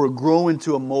grow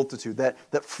into a multitude,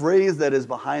 that phrase that is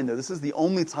behind there, this is the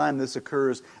only time this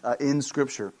occurs in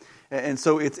Scripture. And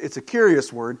so it's a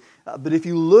curious word. But if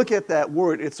you look at that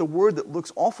word, it's a word that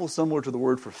looks awful similar to the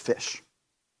word for fish.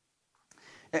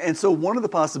 And so one of the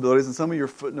possibilities, and some of your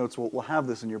footnotes will have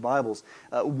this in your Bibles,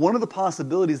 one of the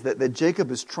possibilities that Jacob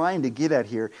is trying to get at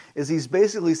here is he's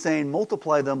basically saying,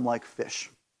 multiply them like fish.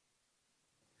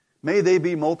 May they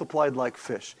be multiplied like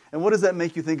fish. And what does that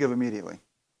make you think of immediately?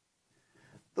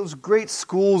 Those great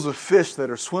schools of fish that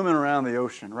are swimming around the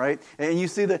ocean, right? And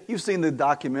you've seen the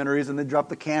documentaries, and they drop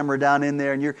the camera down in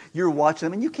there, and you're watching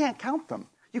them, and you can't count them.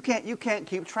 You can't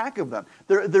keep track of them.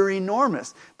 They're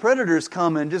enormous. Predators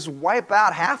come and just wipe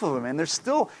out half of them, and they're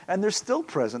still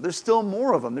present. There's still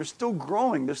more of them. They're still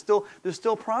growing. They're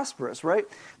still prosperous, right?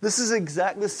 This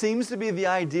seems to be the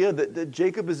idea that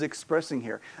Jacob is expressing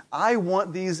here. I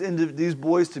want these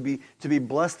boys to be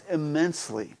blessed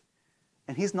immensely.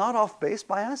 And he's not off base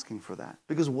by asking for that,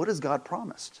 because what has God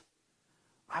promised?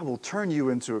 I will turn you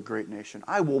into a great nation.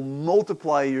 I will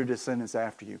multiply your descendants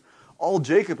after you. All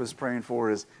Jacob is praying for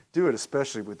is, do it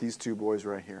especially with these two boys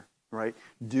right here, right?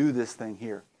 Do this thing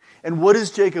here. And what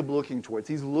is Jacob looking towards?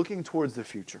 He's looking towards the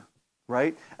future,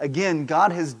 right? Again,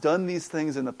 God has done these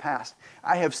things in the past.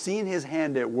 I have seen his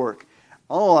hand at work.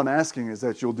 All I'm asking is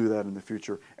that you'll do that in the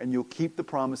future, and you'll keep the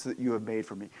promise that you have made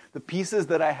for me. The pieces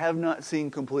that I have not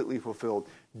seen completely fulfilled,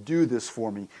 do this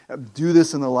for me. Do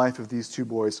this in the life of these two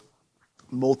boys.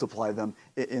 Multiply them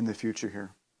in the future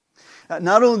here.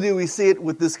 Not only do we see it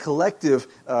with these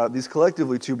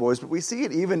collectively two boys, but we see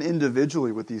it even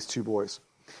individually with these two boys.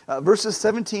 Verses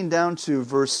 17 down to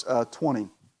verse 20,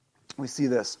 we see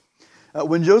this.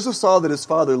 When Joseph saw that his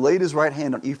father laid his right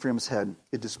hand on Ephraim's head,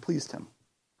 it displeased him.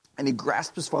 And he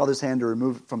grasped his father's hand to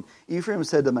remove it from Ephraim's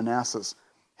head to Manasseh's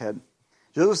head.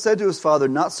 Joseph said to his father,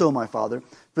 "Not so, my father,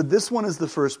 for this one is the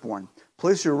firstborn.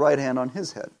 Place your right hand on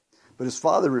his head." But his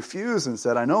father refused and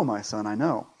said, "I know, my son, I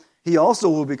know. He also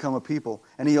will become a people,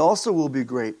 and he also will be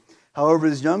great. However,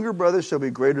 his younger brother shall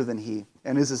be greater than he,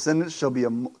 and his descendants shall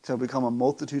become a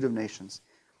multitude of nations."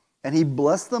 And he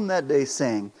blessed them that day,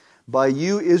 saying, "By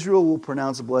you Israel will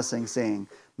pronounce a blessing, saying,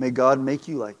 may God make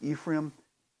you like Ephraim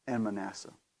and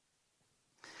Manasseh."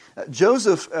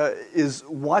 Joseph is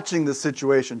watching the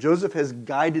situation. Joseph has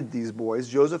guided these boys.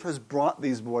 Joseph has brought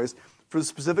these boys for the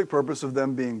specific purpose of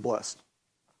them being blessed.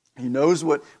 He knows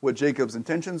what Jacob's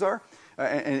intentions are,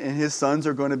 and his sons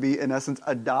are going to be, in essence,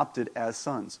 adopted as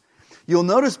sons. You'll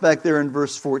notice back there in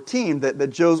verse 14 that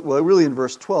Joseph, well, really in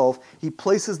verse 12, he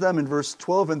places them in verse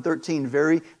 12 and 13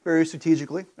 very, very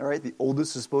strategically. All right, the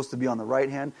oldest is supposed to be on the right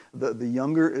hand. The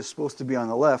younger is supposed to be on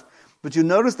the left. But you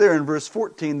notice there in verse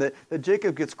 14 that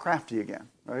Jacob gets crafty again,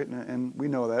 right? And we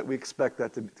know that. We expect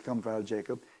that to come out of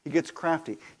Jacob. He gets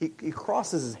crafty. He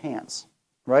crosses his hands,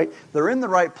 right? They're in the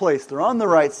right place. They're on the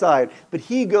right side. But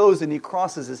he goes and he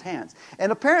crosses his hands.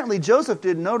 And apparently Joseph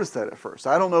didn't notice that at first.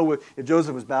 I don't know if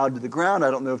Joseph was bowed to the ground.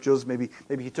 I don't know if Joseph maybe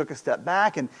he took a step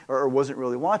back or wasn't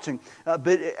really watching.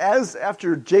 But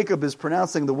after Jacob is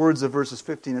pronouncing the words of verses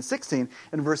 15 and 16,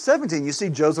 in verse 17, you see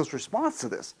Joseph's response to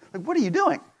this. Like, what are you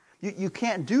doing? You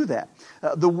can't do that.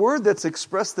 The word that's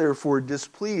expressed there for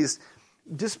displeased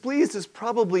is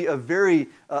probably a very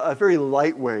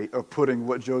light way of putting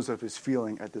what Joseph is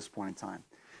feeling at this point in time.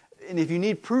 And if you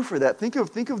need proof for that, think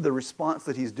of the response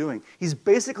that he's doing. He's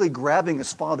basically grabbing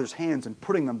his father's hands and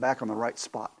putting them back on the right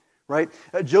spot. Right?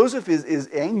 Joseph is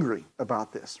angry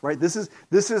about this, right? This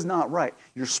is not right.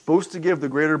 You're supposed to give the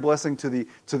greater blessing to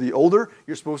the older.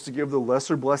 You're supposed to give the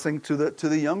lesser blessing to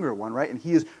the younger one, right? And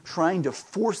he is trying to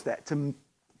force that,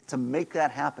 to make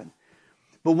that happen.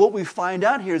 But what we find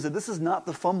out here is that this is not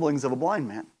the fumblings of a blind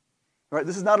man, right?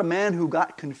 This is not a man who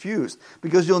got confused.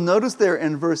 Because you'll notice there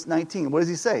in verse 19, what does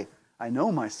he say? "I know,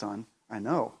 my son, I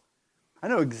know. I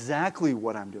know exactly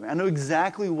what I'm doing. I know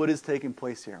exactly what is taking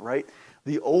place here," right?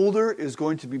 The older is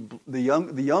going to be, the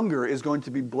younger is going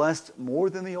to be blessed more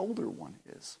than the older one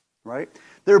is, right?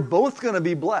 They're both going to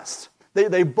be blessed.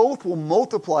 They both will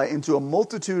multiply into a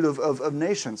multitude of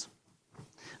nations.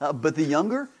 But the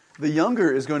younger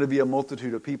is going to be a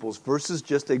multitude of peoples versus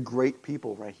just a great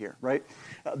people right here, right?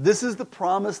 This is the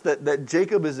promise that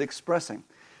Jacob is expressing.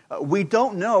 We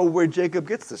don't know where Jacob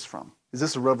gets this from. Is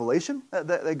this a revelation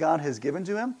that God has given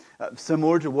to him?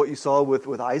 Similar to what you saw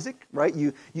with Isaac, right?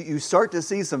 You start to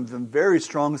see some very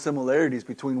strong similarities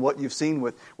between what you've seen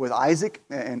with Isaac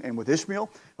and with Ishmael,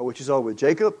 what you saw with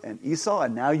Jacob and Esau,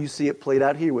 and now you see it played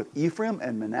out here with Ephraim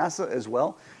and Manasseh as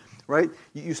well, right?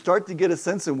 You start to get a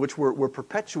sense in which we're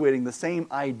perpetuating the same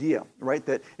idea, right?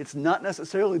 That it's not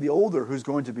necessarily the older who's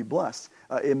going to be blessed.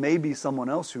 It may be someone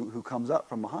else who comes up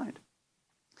from behind.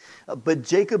 But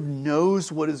Jacob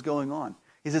knows what is going on.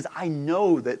 He says, "I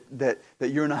know that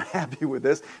you're not happy with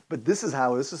this, but this is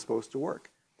how this is supposed to work.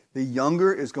 The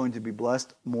younger is going to be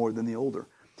blessed more than the older.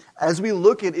 As we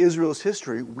look at Israel's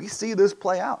history, we see this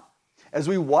play out. As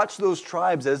we watch those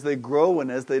tribes as they grow and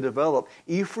as they develop,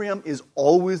 Ephraim is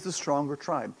always the stronger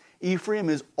tribe. Ephraim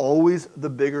is always the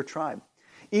bigger tribe.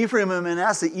 Ephraim and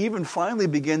Manasseh even finally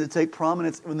begin to take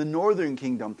prominence when the northern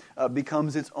kingdom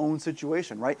becomes its own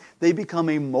situation, right? They become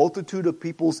a multitude of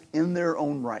peoples in their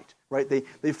own right, right?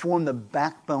 They form the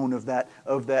backbone of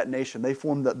that nation. They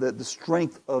form the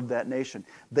strength of that nation.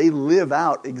 They live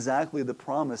out exactly the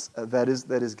promise that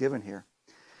is given here.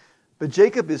 But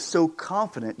Jacob is so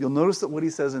confident. You'll notice that what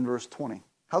he says in verse 20.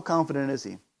 How confident is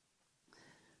he?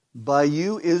 By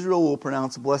you Israel will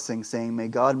pronounce a blessing, saying, may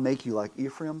God make you like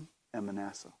Ephraim and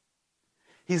Manasseh.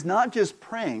 He's not just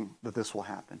praying that this will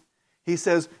happen. He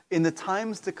says, in the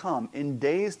times to come, in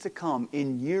days to come,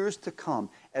 in years to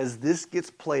come, as this gets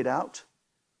played out,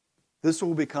 this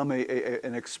will become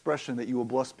an expression that you will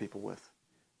bless people with.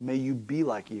 May you be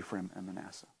like Ephraim and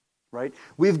Manasseh. Right?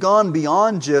 We've gone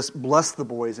beyond just bless the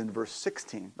boys in verse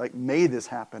 16. Like, may this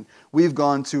happen. We've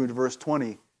gone to, in verse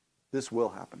 20, this will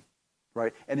happen.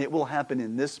 Right? And it will happen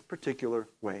in this particular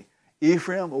way.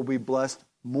 Ephraim will be blessed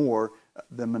more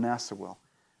than Manasseh will.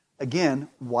 Again,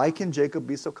 why can Jacob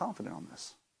be so confident on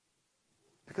this?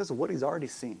 Because of what he's already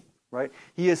seen. Right?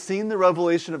 He has seen the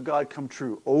revelation of God come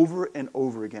true over and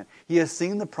over again. He has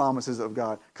seen the promises of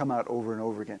God come out over and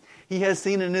over again. He has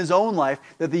seen in his own life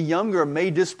that the younger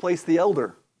may displace the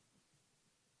elder.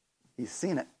 He's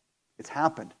seen it. It's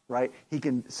happened, right? He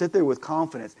can sit there with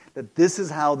confidence that this is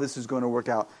how this is going to work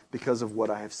out because of what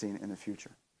I have seen in the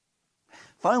future.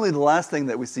 Finally, the last thing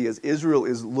that we see as Israel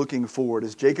is looking forward,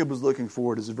 as Jacob is looking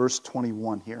forward, is verse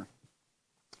 21 here.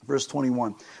 Verse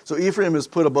 21. So Ephraim is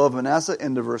put above Manasseh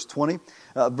into verse 20.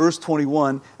 Verse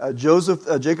 21,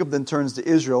 Jacob then turns to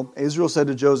Israel. Israel said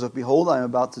to Joseph, behold, I am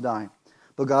about to die,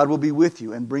 but God will be with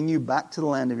you and bring you back to the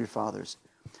land of your fathers.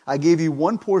 I gave you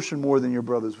one portion more than your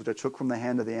brothers, which I took from the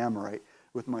hand of the Amorite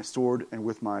with my sword and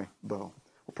with my bow.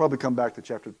 We'll probably come back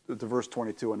to verse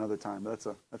 22 another time. That's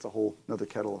a whole another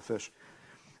kettle of fish.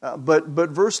 But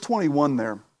verse 21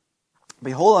 there,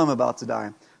 behold, I am about to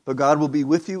die, but God will be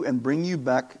with you and bring you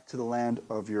back to the land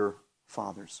of your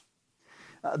fathers.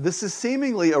 This is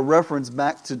seemingly a reference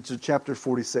back to chapter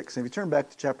 46. And if you turn back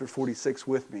to chapter 46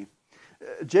 with me,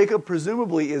 Jacob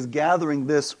presumably is gathering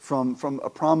this from a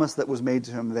promise that was made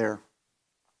to him there.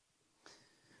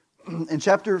 In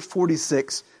chapter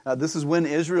 46, this is when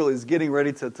Israel is getting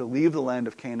ready to leave the land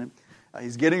of Canaan.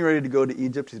 He's getting ready to go to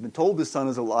Egypt. He's been told his son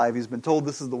is alive. He's been told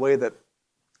this is the way that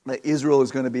Israel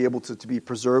is going to be able to be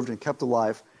preserved and kept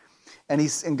alive.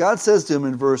 And God says to him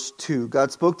in verse 2,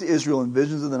 God spoke to Israel in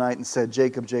visions of the night and said,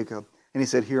 Jacob, Jacob. And he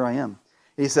said, here I am.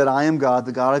 And he said, I am God,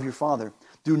 the God of your father.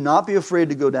 Do not be afraid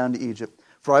to go down to Egypt,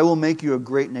 for I will make you a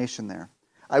great nation there.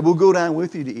 I will go down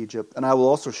with you to Egypt, and I will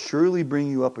also surely bring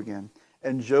you up again,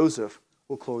 and Joseph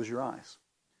will close your eyes.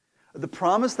 The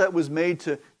promise that was made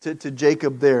to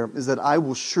Jacob there is that I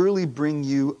will surely bring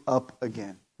you up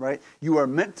again. Right? You are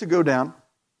meant to go down.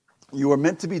 You are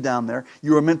meant to be down there.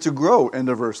 You are meant to grow,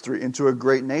 into verse 3, into a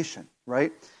great nation,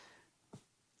 right?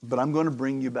 But I'm going to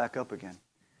bring you back up again.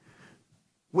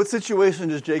 What situation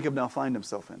does Jacob now find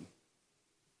himself in?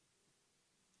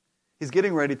 He's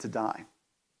getting ready to die.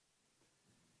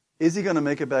 Is he going to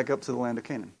make it back up to the land of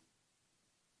Canaan?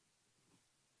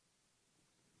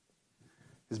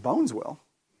 His bones will.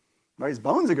 Right? His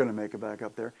bones are going to make it back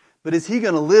up there. But is he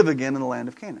going to live again in the land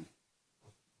of Canaan?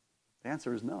 The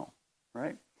answer is no,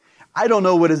 right? I don't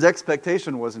know what his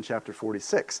expectation was in chapter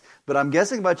 46, but I'm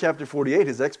guessing by chapter 48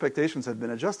 his expectations had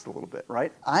been adjusted a little bit,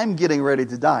 right? I'm getting ready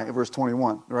to die, in verse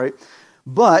 21, right?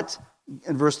 But,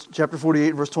 in chapter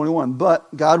 48, verse 21,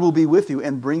 but God will be with you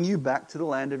and bring you back to the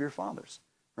land of your fathers,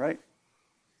 right?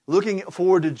 Looking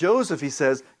forward to Joseph, he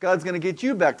says, God's going to get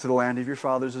you back to the land of your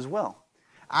fathers as well.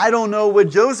 I don't know what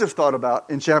Joseph thought about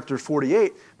in chapter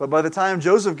 48, but by the time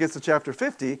Joseph gets to chapter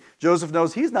 50, Joseph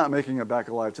knows he's not making it back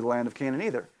alive to the land of Canaan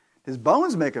either. His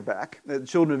bones make it back. The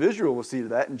children of Israel will see to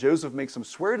that, and Joseph makes them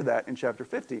swear to that in chapter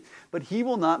 50. But he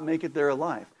will not make it there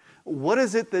alive. What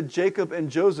is it that Jacob and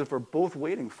Joseph are both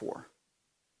waiting for?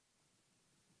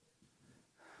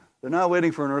 They're not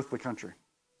waiting for an earthly country.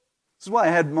 This is why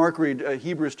I had Mark read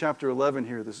Hebrews chapter 11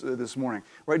 here this morning.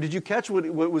 Right? Did you catch what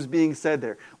was being said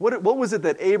there? What was it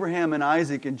that Abraham and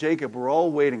Isaac and Jacob were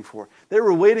all waiting for? They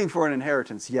were waiting for an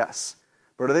inheritance, yes.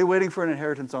 But are they waiting for an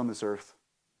inheritance on this earth?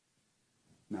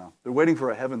 No. They're waiting for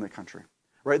a heavenly country.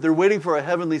 Right? They're waiting for a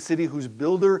heavenly city whose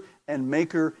builder and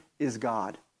maker is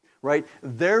God. Right?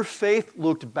 Their faith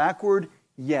looked backward,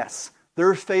 yes.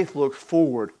 Their faith looked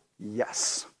forward,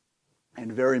 yes.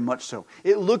 And very much so.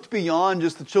 It looked beyond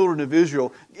just the children of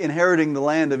Israel inheriting the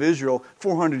land of Israel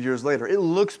 400 years later. It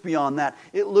looks beyond that.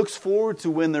 It looks forward to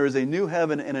when there is a new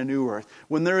heaven and a new earth,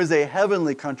 when there is a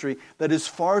heavenly country that is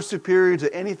far superior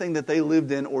to anything that they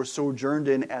lived in or sojourned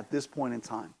in at this point in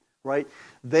time, right?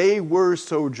 They were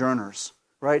sojourners,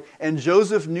 right? And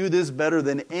Joseph knew this better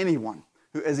than anyone,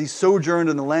 as he sojourned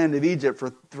in the land of Egypt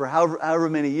for however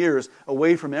many years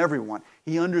away from everyone.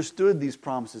 He understood these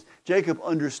promises. Jacob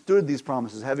understood these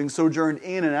promises, having sojourned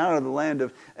in and out of the land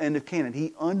of Canaan.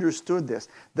 He understood this.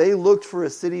 They looked for a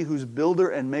city whose builder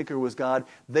and maker was God.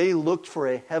 They looked for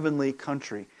a heavenly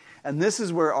country. And this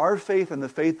is where our faith and the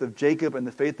faith of Jacob and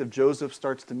the faith of Joseph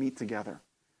starts to meet together.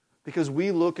 Because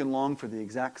we look and long for the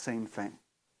exact same thing.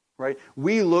 Right?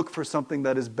 We look for something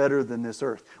that is better than this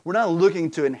earth. We're not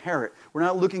looking to inherit. We're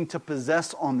not looking to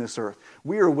possess on this earth.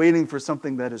 We are waiting for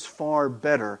something that is far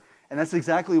better. And that's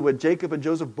exactly what Jacob and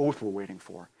Joseph both were waiting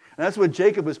for. And that's what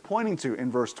Jacob is pointing to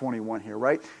in verse 21 here,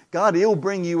 right? God, He'll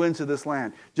bring you into this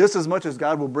land just as much as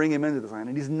God will bring him into this land.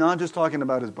 And He's not just talking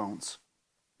about his bones,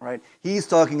 right? He's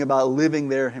talking about living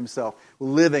there Himself.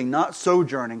 Living, not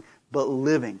sojourning, but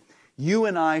living. You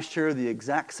and I share the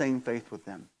exact same faith with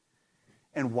them.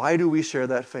 And why do we share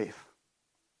that faith?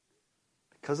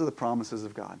 Because of the promises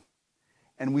of God.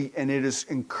 And it is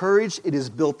encouraged, it is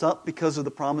built up because of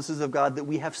the promises of God that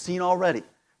we have seen already,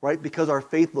 right? Because our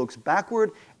faith looks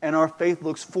backward and our faith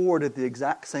looks forward at the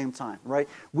exact same time, right?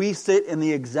 We sit in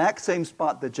the exact same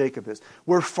spot that Jacob is.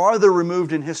 We're farther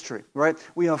removed in history, right?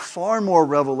 We have far more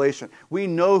revelation. We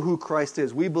know who Christ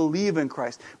is. We believe in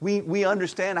Christ. We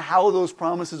understand how those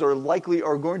promises are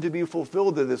going to be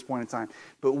fulfilled at this point in time.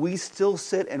 But we still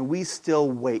sit and we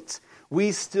still wait.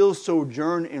 We still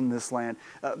sojourn in this land,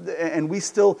 and we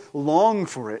still long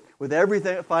for it with every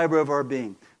fiber of our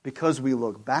being because we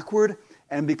look backward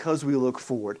and because we look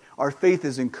forward. Our faith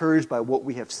is encouraged by what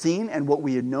we have seen and what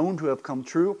we had known to have come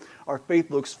true. Our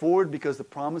faith looks forward because the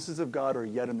promises of God are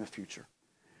yet in the future.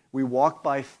 We walk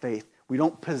by faith. We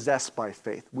don't possess by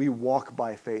faith. We walk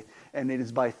by faith. And it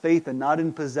is by faith and not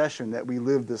in possession that we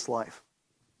live this life.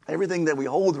 Everything that we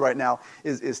hold right now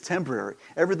is temporary.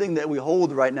 Everything that we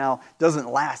hold right now doesn't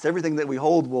last. Everything that we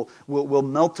hold will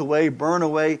melt away, burn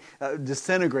away,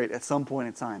 disintegrate at some point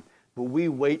in time. But we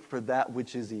wait for that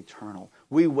which is eternal.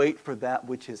 We wait for that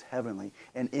which is heavenly.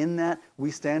 And in that,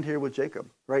 we stand here with Jacob,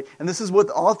 right? And this is what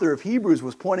the author of Hebrews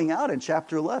was pointing out in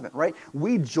chapter 11, right?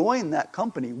 We join that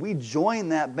company. We join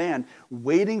that band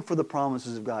waiting for the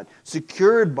promises of God,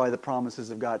 secured by the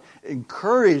promises of God,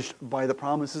 encouraged by the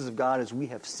promises of God as we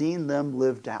have seen them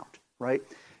lived out, right?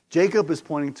 Jacob is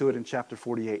pointing to it in chapter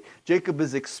 48. Jacob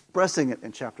is expressing it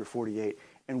in chapter 48.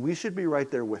 And we should be right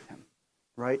there with him.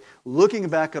 Right? Looking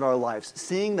back at our lives,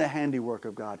 seeing the handiwork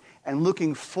of God, and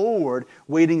looking forward,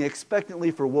 waiting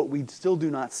expectantly for what we still do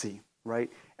not see,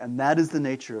 right? And that is the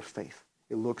nature of faith.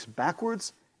 It looks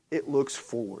backwards, it looks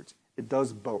forwards. It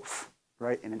does both,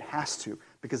 right? And it has to,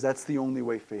 because that's the only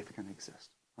way faith can exist,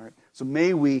 right? So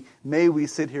may we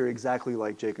sit here exactly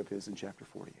like Jacob is in chapter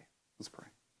 48. Let's pray.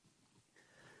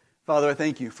 Father, I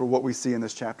thank you for what we see in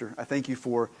this chapter. I thank you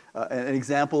for an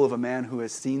example of a man who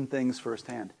has seen things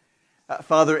firsthand.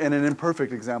 Father, and an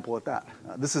imperfect example at that.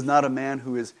 This is not a man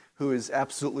who is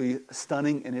absolutely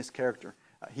stunning in his character.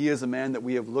 He is a man that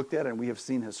we have looked at and we have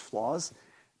seen his flaws.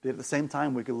 But at the same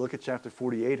time, we can look at chapter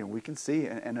 48 and we can see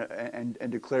and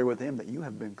declare with him that you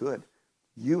have been good.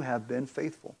 You have been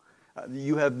faithful.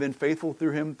 You have been faithful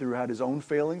through him throughout his own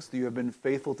failings. You have been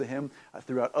faithful to him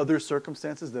throughout other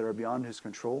circumstances that are beyond his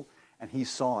control. And he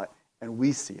saw it, and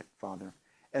we see it, Father.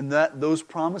 And that those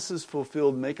promises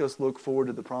fulfilled make us look forward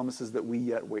to the promises that we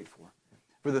yet wait for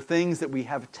the things that we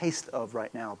have a taste of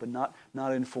right now, but not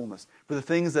in fullness, for the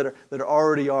things that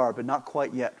already are, but not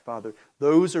quite yet, Father.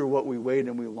 Those are what we wait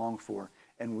and we long for,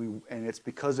 and it's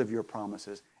because of your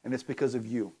promises, and it's because of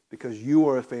you, because you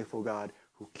are a faithful God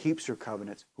who keeps your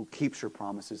covenants, who keeps your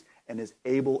promises, and is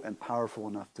able and powerful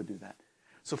enough to do that.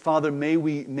 So, Father, may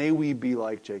we be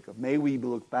like Jacob. May we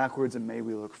look backwards and may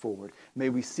we look forward. May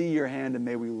we see your hand and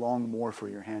may we long more for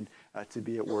your hand to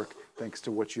be at work, thanks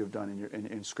to what you have done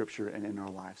in Scripture and in our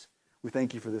lives. We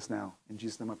thank you for this now. In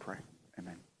Jesus' name I pray.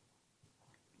 Amen.